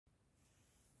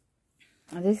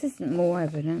This isn't more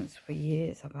evidence. For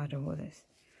years I've had all this.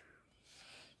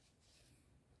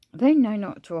 They know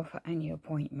not to offer any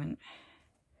appointment.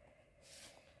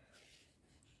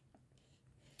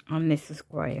 And Mrs.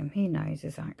 Graham, he knows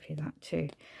exactly that too.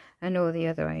 And all the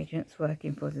other agents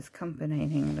working for this company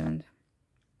in England.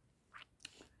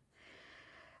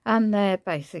 And they're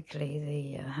basically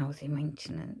the housing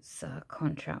maintenance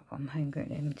contract from Home Group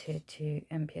Limited to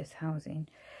MPS Housing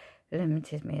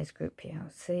Limited, Mears Group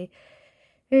PLC.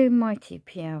 Who Mighty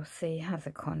PLC has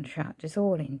a contract. It's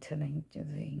all interlinked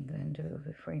with England with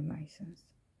the Freemasons.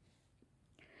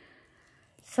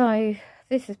 So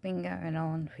this has been going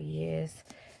on for years.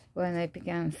 When they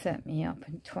began set me up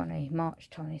in March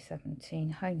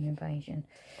 2017, home invasion,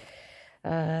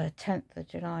 10th of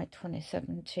July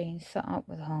 2017, set up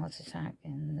with a heart attack,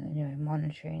 and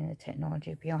monitoring the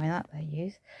technology behind that they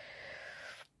use.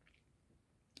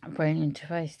 Brain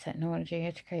interface technology,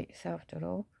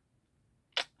 educateyourself.org,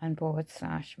 and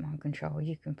 /mind control.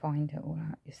 You can find it all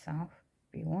out yourself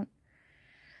if you want.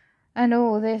 And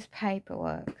all this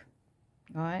paperwork,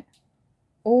 right?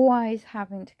 Always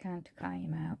having to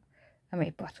counterclaim out and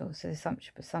rebuttals to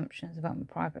assumptions about my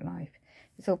private life.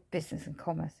 It's all business and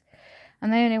commerce.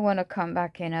 And they only want to come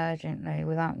back in urgently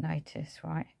without notice,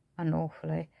 right?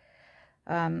 Unlawfully.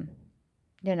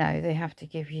 They have to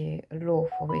give you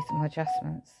lawful reasonable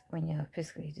adjustments when you're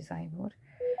physically disabled.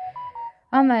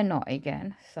 And they're not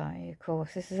again. So, of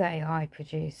course, this is AI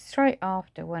produced straight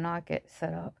after when I get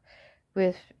set up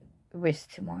with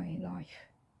risk to my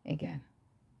life again.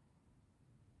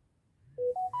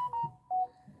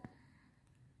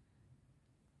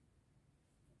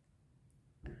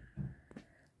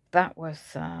 That was,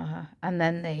 and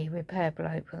then the repair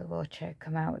bloke with the wheelchair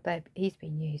come out. He's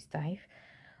been used, Dave,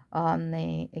 on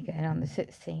the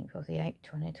 16th of the 8th,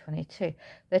 2022.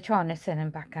 They're trying to send him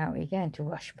back out again, to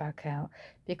rush back out,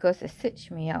 because they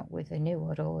stitched me up with a New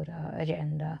World Order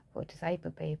agenda for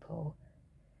disabled people.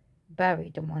 Very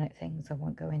demonic things I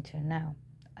won't go into now,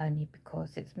 only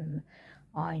because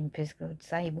I'm physically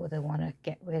disabled. They want to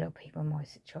get rid of people in my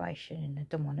situation in a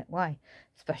demonic way,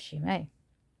 especially me.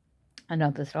 And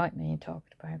others like me in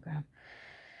targeted program.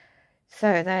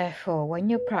 So therefore, when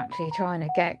you're practically trying to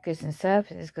get goods and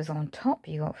services, because on top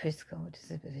you got physical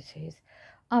disabilities,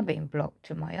 I've been blocked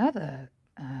to my other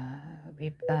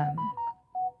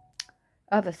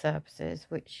services,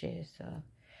 which is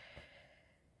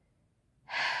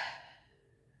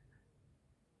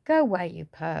go away, you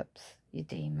perps, you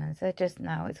demons. They're just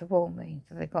now, it's a war means,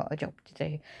 so they've got a job to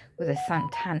do with the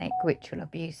satanic ritual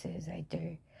abuses they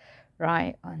do.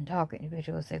 Right, on target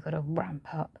individuals, they've got to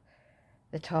ramp up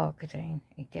the targeting,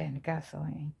 again,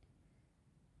 gaslighting.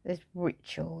 This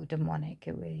ritual, demonic,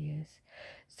 it really is.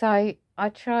 So I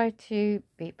try to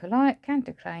be polite,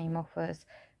 counterclaim offers,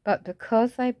 but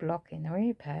because they block in the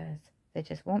repairs, they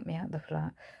just want me out of the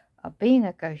flat. I've been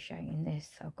negotiating this.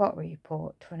 I've got a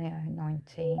report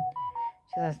 2019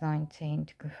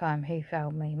 to confirm who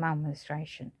failed me,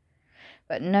 maladministration.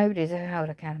 But nobody's held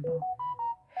accountable.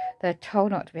 They're told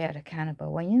not to be held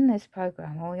accountable. When you're in this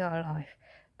program all your life,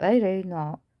 they do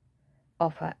not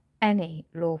offer any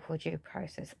lawful due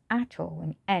process at all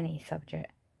in any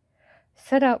subject.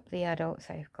 Set up the adult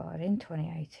safeguard in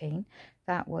 2018.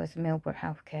 That was Millbrook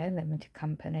Healthcare Limited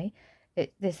Company.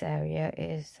 This area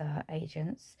is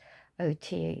agents,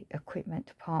 OT equipment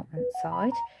department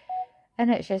side.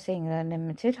 NHS England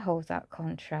Limited holds that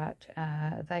contract.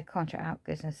 They contract out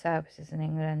goods and services in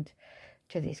England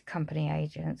to these company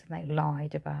agents, and they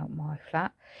lied about my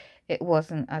flat. It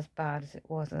wasn't as bad as it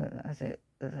was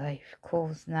they've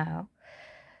caused now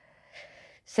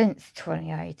since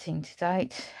 2018 to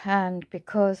date. And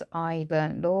because I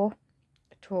learned law,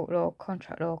 tort law,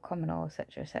 contract law, common law,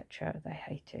 etc., they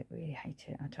hate it, really hate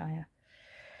it, I tell you.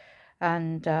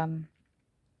 And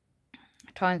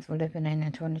times we're living in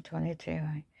 2022,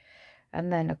 eh? And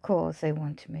then of course they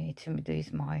wanted me to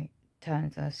lose my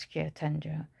terms of secure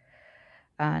tenure.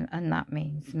 And that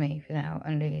means moving out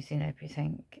and losing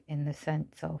everything, in the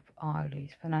sense of I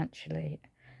lose financially,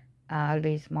 I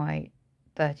lose my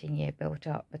 13-year built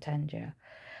up tenure.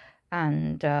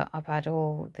 And I've had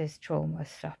all this trauma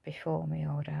stuff before my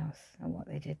old house and what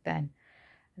they did then.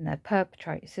 And they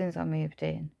perpetrate as soon as I moved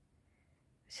in,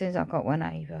 as soon as I got one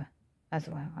over as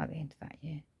well at the end of that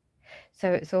year.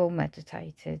 So it's all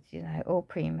meditated, all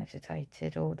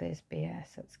premeditated, all this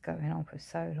BS that's going on for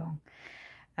so long.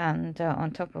 And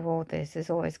on top of all this, there's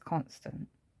always constant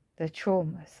the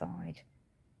trauma side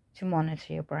to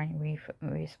monitor your brain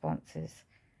responses.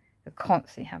 They're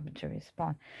constantly having to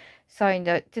respond.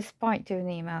 So despite doing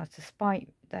emails, despite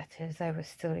letters, they will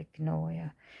still ignore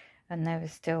you. and they were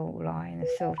still lying,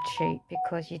 they're still cheap,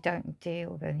 because you don't deal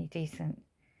with any decent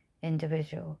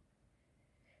individual.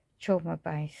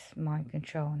 Trauma-based mind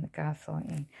control and the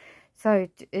gaslighting. So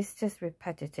it's just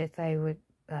repetitive. They would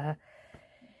so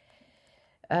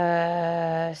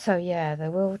yeah,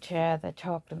 the wheelchair, they're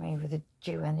targeting me with the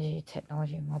dual energy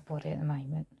technology in my body at the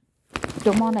moment.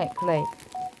 Demonically.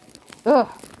 Ugh.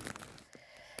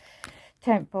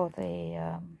 10th of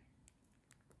the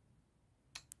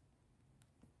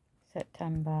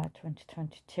September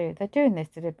 2022. They're doing this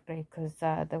deliberately because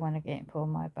they want to get it for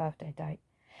my birthday date.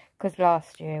 Because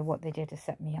last year, what they did is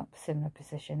set me up a similar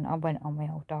position. I went on my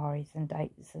old diaries and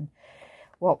dates and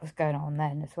what was going on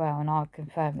then as well. And I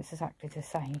confirm it's exactly the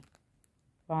same.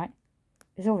 Right?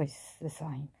 It's always the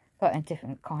same, but in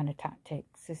different kind of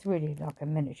tactics. It's really like a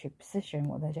military position,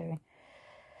 what they're doing.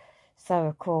 So,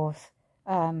 of course,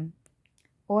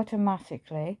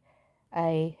 automatically,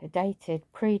 a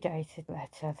predated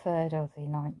letter, 3rd of the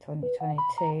 9th,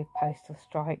 2022, postal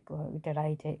strike, well, we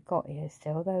delayed it, got here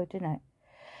still though, didn't it?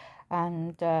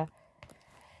 And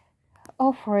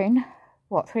offering,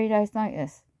 3 days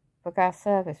notice for gas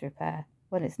service repair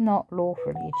when it's not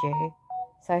lawfully due.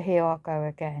 So here I go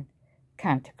again,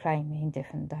 counterclaiming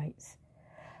different dates.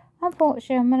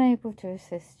 Unfortunately, I'm unable to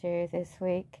assist you this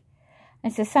week.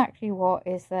 It's exactly what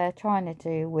is they're trying to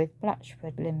do with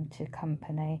Blatchford Limited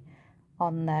Company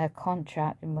on their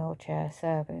contract in wheelchair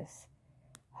service.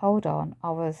 Hold on,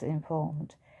 I was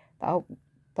informed that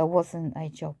there wasn't a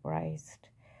job raised.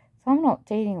 So I'm not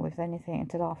dealing with anything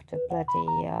until after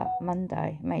bloody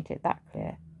Monday. Made it that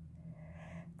clear.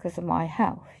 Because of my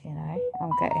health, you know.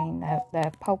 I'm getting,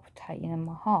 they're palpitating in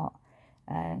my heart.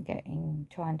 And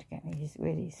trying to get me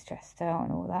really stressed out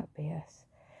and all that BS.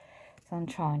 So I'm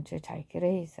trying to take it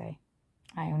easy.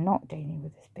 I am not dealing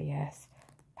with this BS.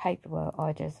 Paperwork,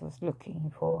 I just was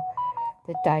looking for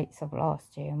the dates of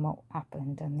last year and what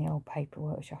happened, and the old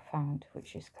paperwork which I found,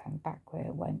 which is going back where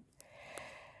it went.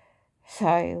 So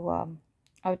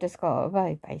I just got a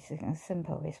very basic and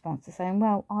simple response to saying,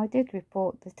 well, I did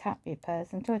report the tap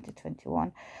repairs in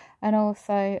 2021, and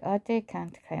also I did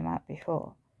counterclaim out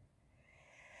before.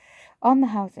 On the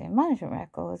housing management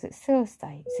records, it still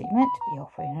states that you're meant to be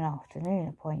offering an afternoon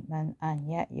appointment,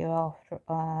 and yet you're after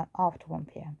 1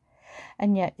 p.m.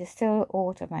 And yet you're still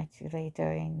automatically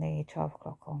doing the 12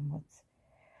 o'clock onwards.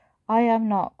 I am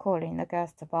not calling the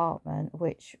gas department,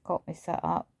 which got me set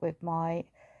up with my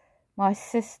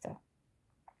sister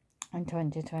in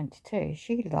 2022.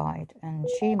 She lied and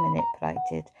she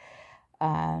manipulated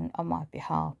on my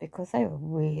behalf, because they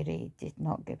really did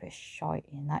not give a shite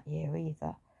in that year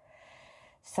either.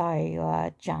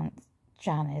 So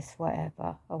Janice,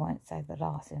 whatever, I won't say the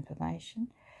last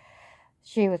information,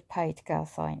 she was paid to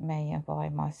gaslight me and by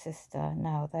my sister.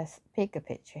 Now, this bigger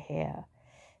picture here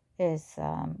is,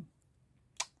 I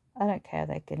don't care,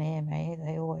 they can hear me,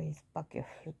 they always bug your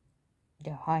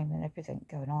home and everything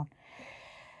going on.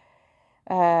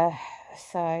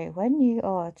 So when you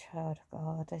are a child of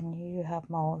God and you have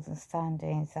morals and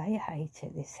standings, they hate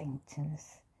it, these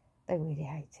Singletons. They really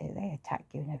hate it. They attack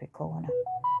you in every corner.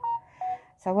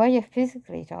 So where you're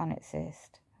physically trying to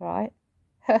assist, right?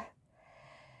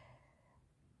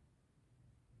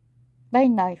 They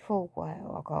know full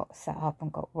well I got set up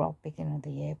and got robbed beginning of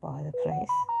the year by the police,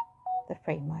 the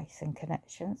Freemason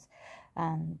connections,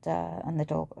 and the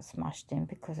door got smashed in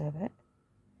because of it,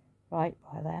 right,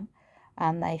 by them,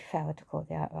 and they failed to call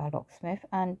the locksmith.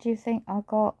 And do you think I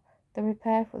got the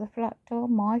repair for the flat door,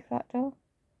 my flat door?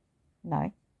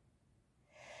 No.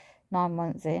 9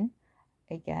 months in,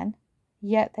 again,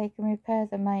 yet they can repair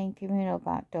the main communal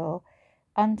back door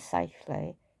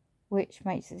unsafely, which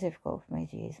makes it difficult for me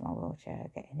to use my wheelchair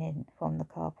getting in from the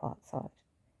car park side.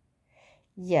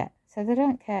 Yeah, so they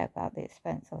don't care about the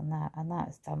expense on that, and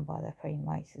that's done by the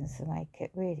Freemasons to make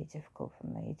it really difficult for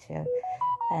me to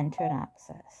enter and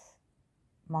access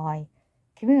my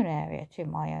communal area to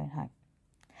my own home.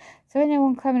 So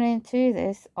anyone coming into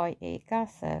this, i.e.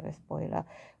 gas service boiler,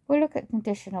 will look at the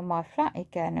condition of my flat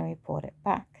again and report it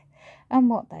back. And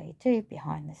what they do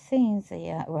behind the scenes,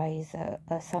 they raise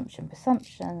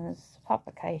presumptions,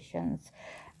 publications,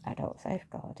 adult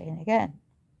safeguarding again.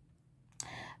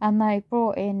 And they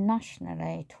brought in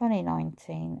nationally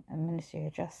 2019 Ministry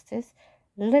of Justice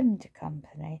Limited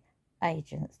Company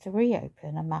agents to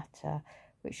reopen a matter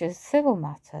which is a civil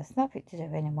matter, it's nothing to do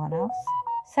with anyone else,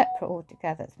 separate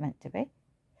altogether it's meant to be.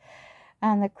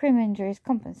 And the Criminal Injuries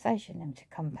Compensation Limited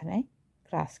Company,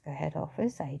 Glasgow head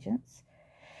office agents,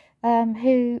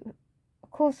 who,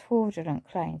 of course, fraudulent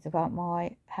claims about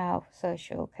my health,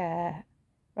 social care,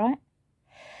 right?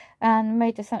 And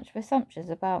made assumptions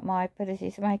about my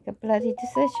ability to make a bloody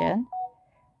decision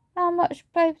how much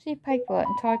bloody paperwork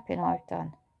and typing I've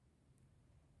done.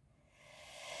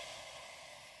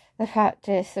 The fact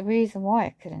is, the reason why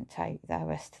I couldn't take the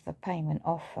rest of the payment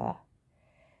offer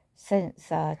since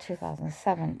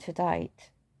 2007 to date,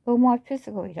 all my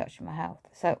physical reduction of my health.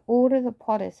 So all of the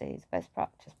policies, best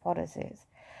practice policies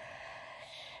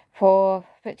for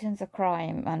victims of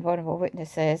crime and vulnerable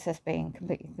witnesses has been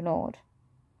completely ignored.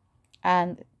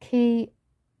 And key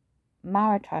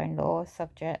maritime law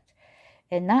subject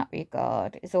in that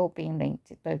regard is all being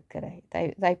linked locally.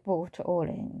 They brought it all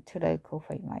in to local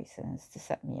Freemasons to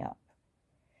set me up.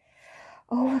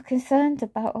 Oh, we're concerned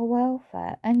about our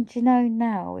welfare. And you know,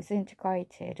 now it's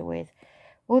integrated with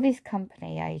all these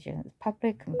company agents,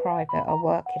 public and private, are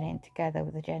working in together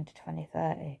with Agenda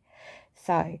 2030.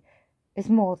 So it's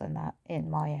more than that in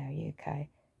my area, UK.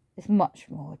 It's much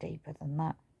more deeper than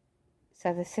that.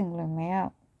 So they're singling me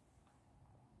out,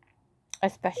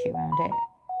 especially around it.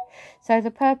 So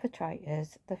the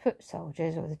perpetrators, the foot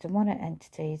soldiers, or the demonic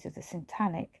entities of the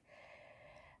satanic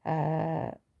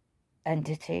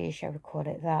entities, shall we call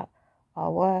it that,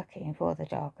 are working for the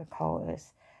dark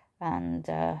occultists, and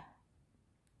a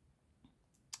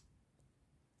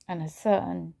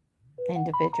certain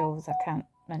individuals, I can't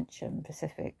mention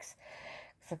specifics,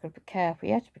 because I've got to be careful.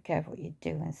 You have to be careful what you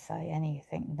do and say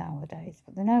anything nowadays,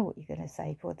 but they know what you're going to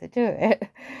say before they do it.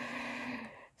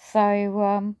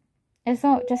 So it's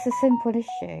not just a simple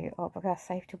issue of a gas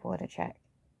safety border check.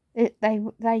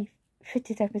 They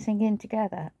fitted everything in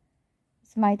together.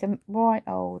 It's made them right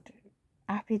old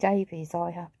affidavits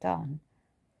I have done.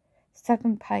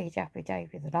 7-page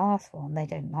affidavit, the last one, they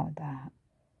didn't like that.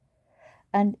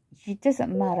 And it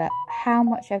doesn't matter how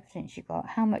much evidence you've got,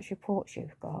 how much reports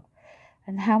you've got,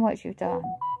 and how much you've done.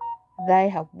 They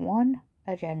have one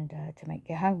agenda: to make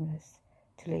you homeless,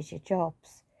 to lose your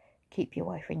jobs, keep you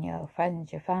away from your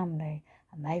friends, your family.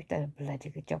 And they've done a bloody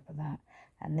good job of that.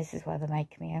 And this is why they're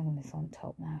making me homeless on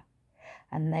top now.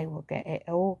 And they will get it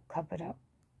all covered up.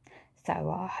 So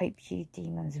I hope you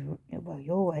demons, well,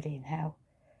 you're already in hell.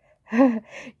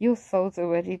 Your soul's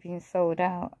already been sold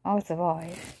out. I'll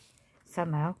survive.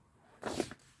 Somehow.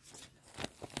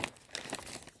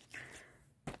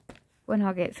 When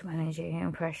I get some energy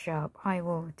and fresh up, I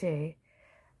will do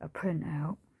a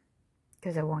printout,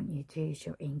 because I want you to use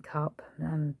your ink up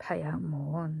and pay out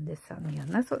more and this, that and the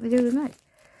other. That's what they do with me.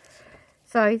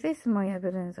 So this is my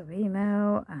evidence of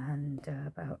email and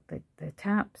about the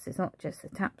taps. It's not just the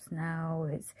taps now,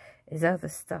 it's other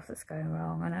stuff that's going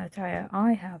wrong. And I tell you,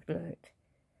 I have looked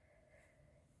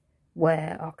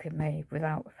where I can move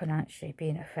without financially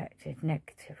being affected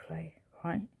negatively,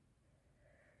 right?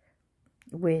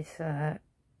 With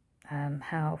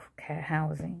health care,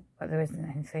 housing, but there isn't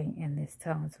anything in this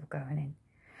terms of going in.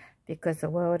 Because the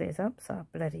world is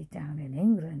upside bloody down in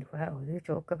England. Well, you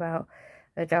talk about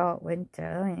a dark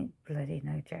winter, ain't bloody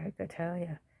no joke, I tell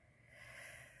you.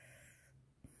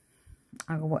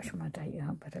 I'm going to watch my date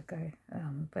up, better go.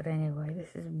 But anyway,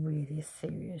 this is really a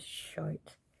serious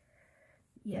shite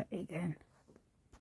yet again.